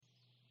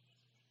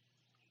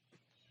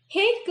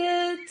Hey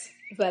kids,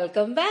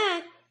 welcome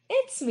back.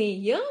 It's me,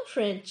 your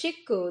friend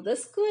Chico the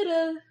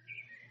squirrel.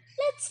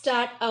 Let's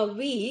start our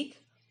week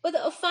with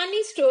a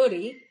funny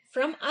story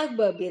from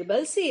Akbar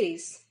Birbal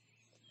series.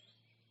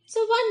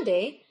 So one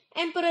day,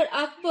 Emperor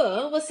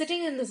Akbar was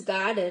sitting in his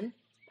garden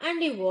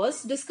and he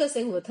was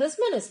discussing with his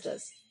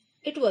ministers.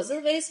 It was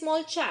a very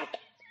small chat.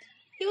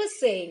 He was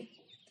saying,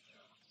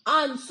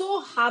 I'm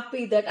so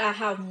happy that I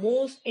have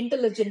most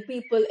intelligent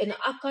people in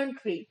our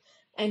country,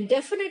 and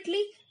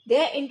definitely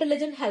their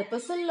intelligence help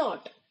us a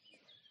lot.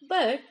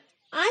 But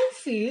I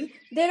feel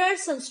there are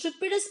some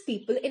stupidest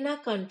people in our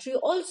country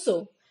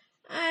also,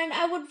 and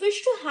I would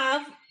wish to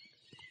have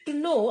to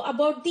know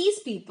about these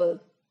people.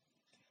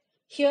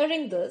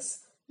 Hearing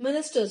this,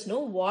 ministers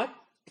know what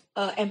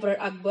Emperor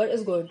Akbar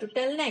is going to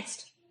tell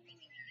next.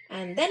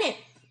 And then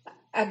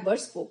Akbar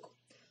spoke.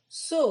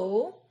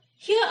 So,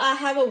 here I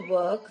have a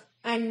work,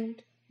 and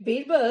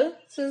Birbal,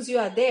 since you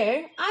are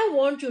there, I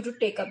want you to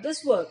take up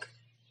this work.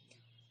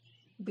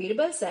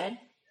 Birbal said,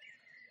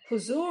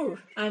 Huzur,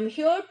 I'm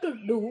here to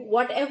do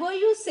whatever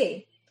you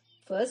say.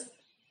 First,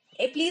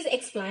 please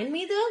explain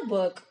me the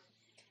work.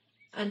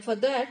 And for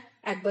that,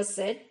 Akbar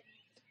said,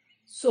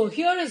 So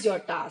here is your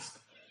task.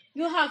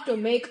 You have to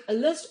make a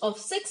list of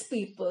 6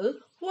 people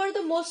who are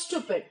the most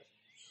stupid.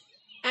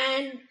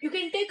 And you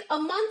can take a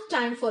month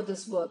time for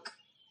this work.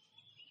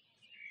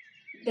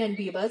 Then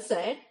Birbal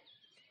said,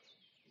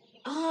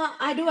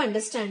 I do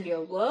understand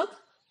your work,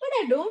 but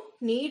I don't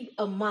need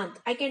a month.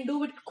 I can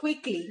do it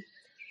quickly.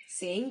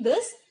 Saying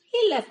this,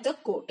 he left the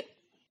court.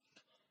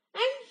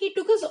 And he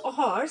took his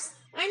horse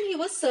and he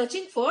was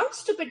searching for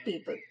stupid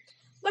people.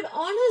 But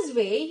on his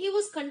way, he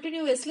was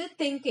continuously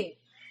thinking,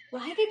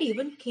 why did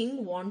even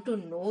king want to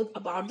know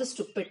about the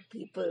stupid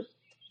people?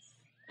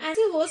 As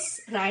he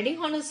was riding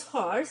on his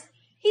horse,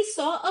 he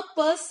saw a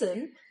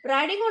person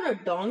riding on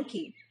a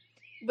donkey.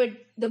 But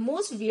the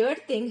most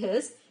weird thing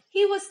is,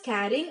 he was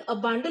carrying a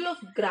bundle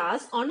of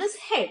grass on his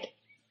head.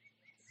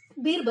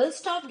 Birbal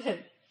stopped him.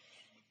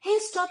 Hey,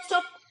 stop,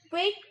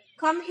 wait,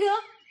 come here.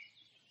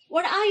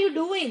 What are you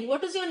doing?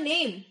 What is your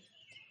name?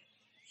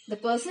 The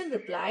person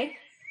replied,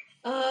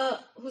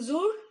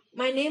 Huzur,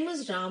 my name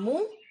is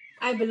Ramu.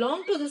 I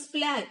belong to this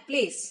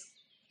place.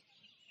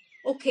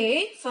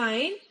 Okay,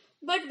 fine.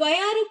 But why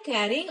are you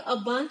carrying a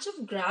bunch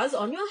of grass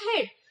on your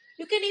head?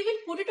 You can even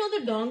put it on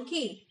the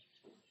donkey.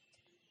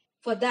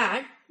 For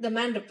that, the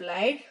man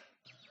replied,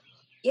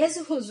 Yes,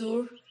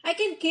 Huzur, I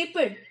can keep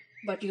it.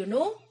 But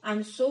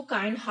I'm so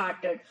kind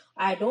hearted.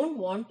 I don't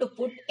want to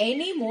put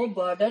any more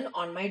burden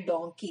on my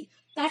donkey.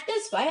 That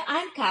is why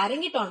I'm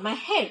carrying it on my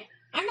head.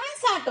 And I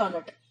sat on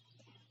it.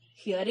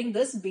 Hearing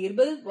this,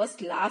 Birbal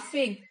was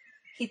laughing.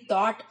 He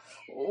thought,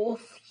 Oh,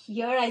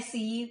 here I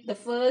see the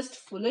first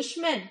foolish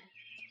man.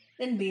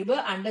 Then Birbal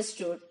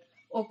understood.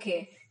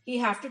 Okay, he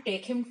have to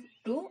take him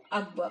to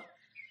Akbar.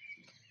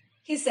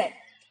 He said,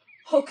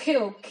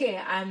 Okay,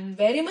 I'm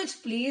very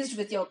much pleased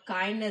with your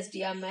kindness,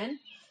 dear man.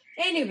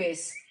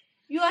 Anyways,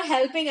 you are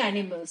helping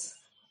animals.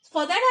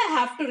 For that, I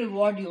have to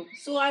reward you.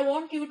 So I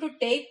want you to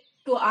take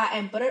to our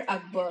Emperor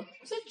Akbar.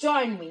 So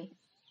join me.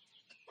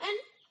 And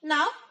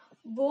now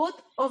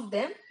both of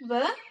them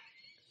were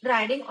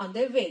riding on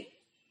their way.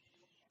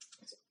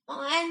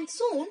 And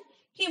soon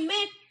he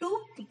met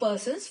 2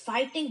 persons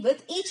fighting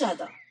with each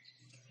other.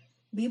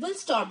 Birbal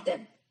stopped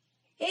them.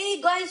 Hey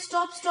guys,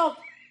 stop.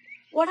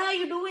 What are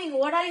you doing?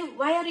 Why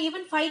are you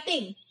even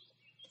fighting?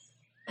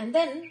 And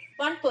then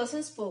one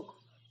person spoke.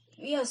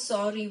 We are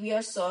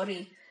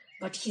sorry.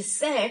 But he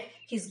said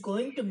he's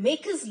going to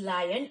make his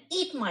lion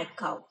eat my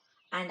cow.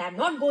 And I'm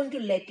not going to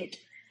let it.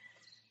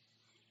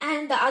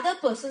 And the other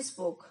person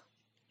spoke.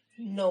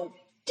 No,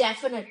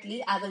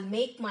 definitely I will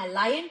make my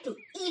lion to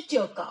eat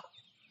your cow.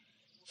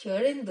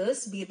 Hearing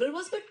this, Birbal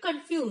was a bit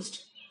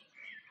confused.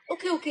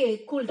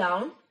 Okay, cool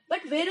down.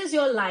 But where is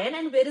your lion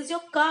and where is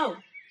your cow?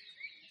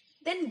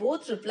 Then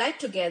both replied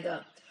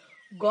together,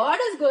 God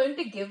is going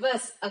to give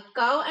us a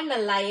cow and a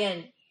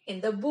lion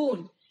in the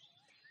boon.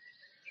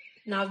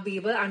 Now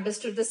Birbal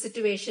understood the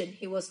situation.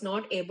 He was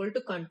not able to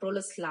control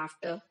his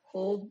laughter.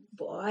 Oh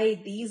boy,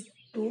 these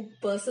 2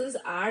 persons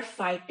are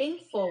fighting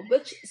for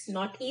which is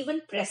not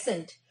even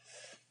present.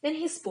 Then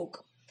he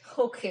spoke.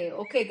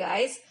 Okay,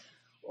 guys.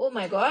 Oh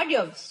my God,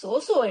 you're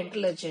so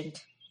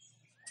intelligent.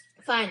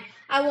 Fine,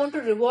 I want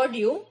to reward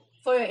you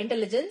for your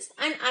intelligence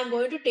and I'm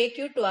going to take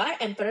you to our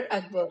Emperor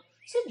Akbar.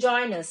 So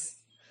join us.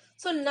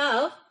 So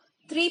now,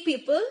 3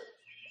 people,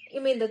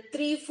 the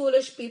 3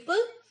 foolish people,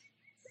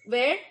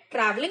 were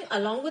traveling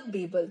along with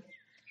Birbal.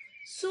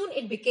 Soon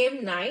it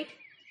became night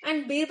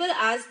and Birbal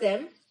asked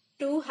them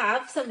to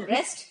have some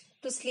rest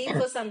to sleep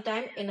for some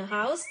time in a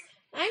house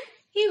and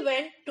he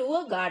went to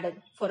a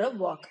garden for a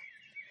walk.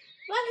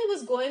 While he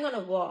was going on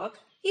a walk,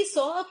 he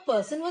saw a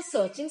person was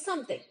searching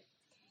something.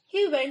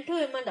 He went to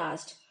him and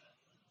asked,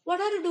 What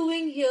are you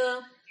doing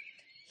here?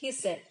 He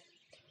said,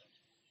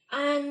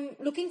 I'm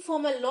looking for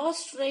my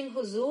lost ring,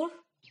 Huzur.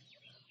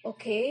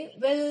 Okay,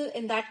 well,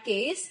 in that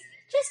case,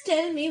 just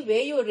tell me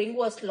where your ring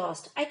was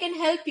lost. I can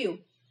help you.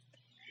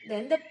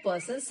 Then the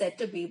person said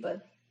to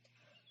Birbal,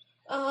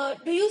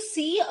 Do you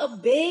see a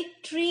big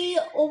tree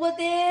over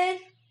there?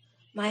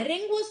 My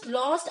ring was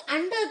lost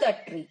under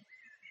that tree.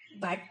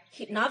 But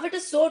now it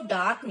is so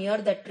dark near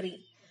the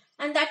tree.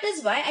 And that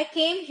is why I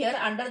came here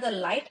under the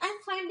light and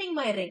finding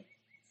my ring.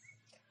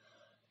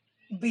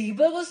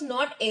 Beaver was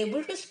not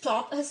able to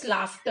stop his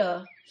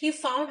laughter. He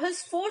found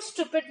his four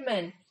stupid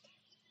men.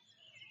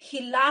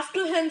 He laughed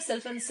to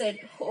himself and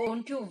said,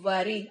 "Don't you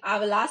worry. I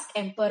will ask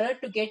Emperor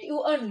to get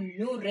you a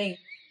new ring.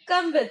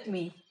 Come with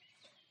me."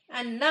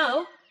 And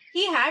now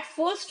he had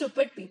four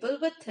stupid people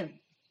with him.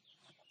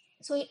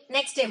 So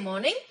next day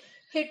morning,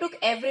 he took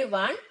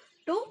everyone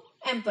to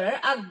Emperor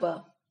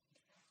Akbar.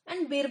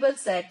 And Birbal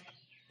said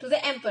to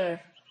the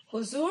emperor,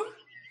 "Huzur,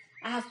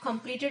 I have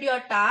completed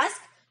your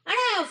task and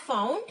I have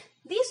found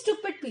these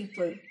stupid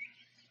people."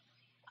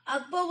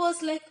 Akbar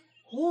was like,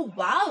 "Oh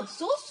wow,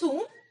 so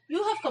soon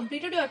you have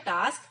completed your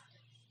task.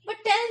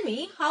 But tell me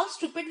how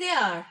stupid they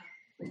are."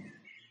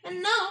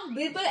 And now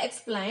Birbal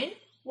explained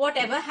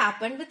whatever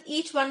happened with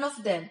each one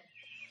of them.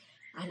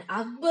 And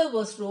Akbar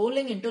was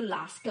rolling into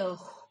laughter.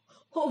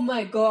 Oh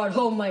my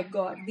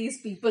God,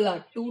 these people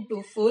are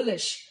too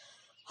foolish.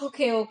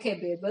 Okay,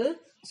 Birbal.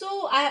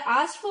 So I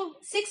asked for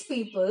 6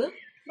 people,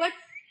 but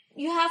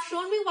you have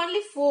shown me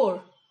only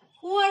 4.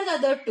 Who are the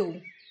other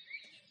 2?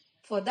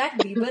 For that,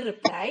 Birbal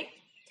replied,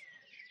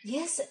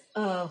 "Yes,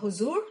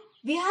 Huzur,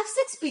 we have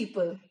 6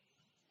 people.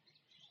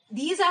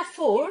 These are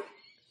 4,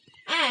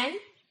 and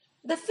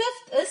the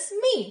 5th is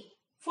me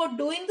for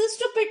doing the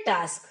stupid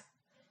task."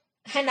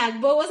 And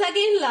Akbar was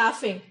again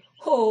laughing.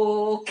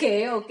 "Oh,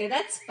 okay,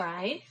 that's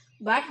fine.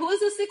 But who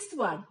is the 6th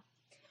one?"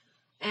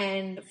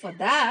 And for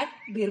that,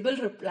 Birbal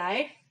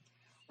replied,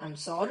 "I'm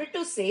sorry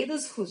to say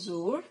this,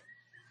 Huzur.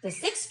 The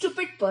 6th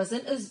stupid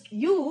person is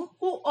you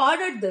who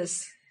ordered this."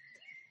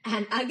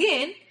 And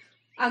again,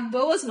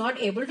 Akbar was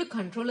not able to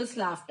control his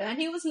laughter and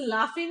he was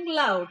laughing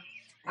loud.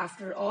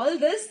 After all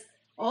this,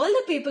 all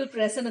the people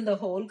present in the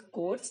whole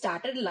court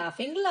started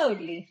laughing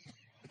loudly.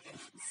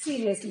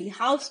 Seriously,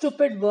 how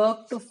stupid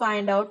work to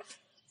find out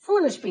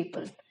foolish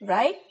people,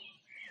 right?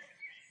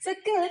 So,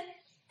 kid,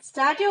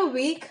 start your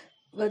week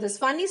with this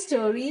funny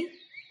story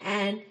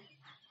and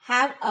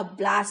have a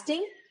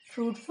blasting,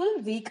 fruitful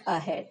week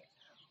ahead.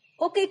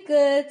 Okay,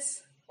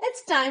 kids,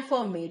 it's time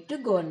for me to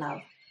go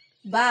now.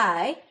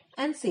 Bye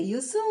and see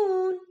you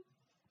soon.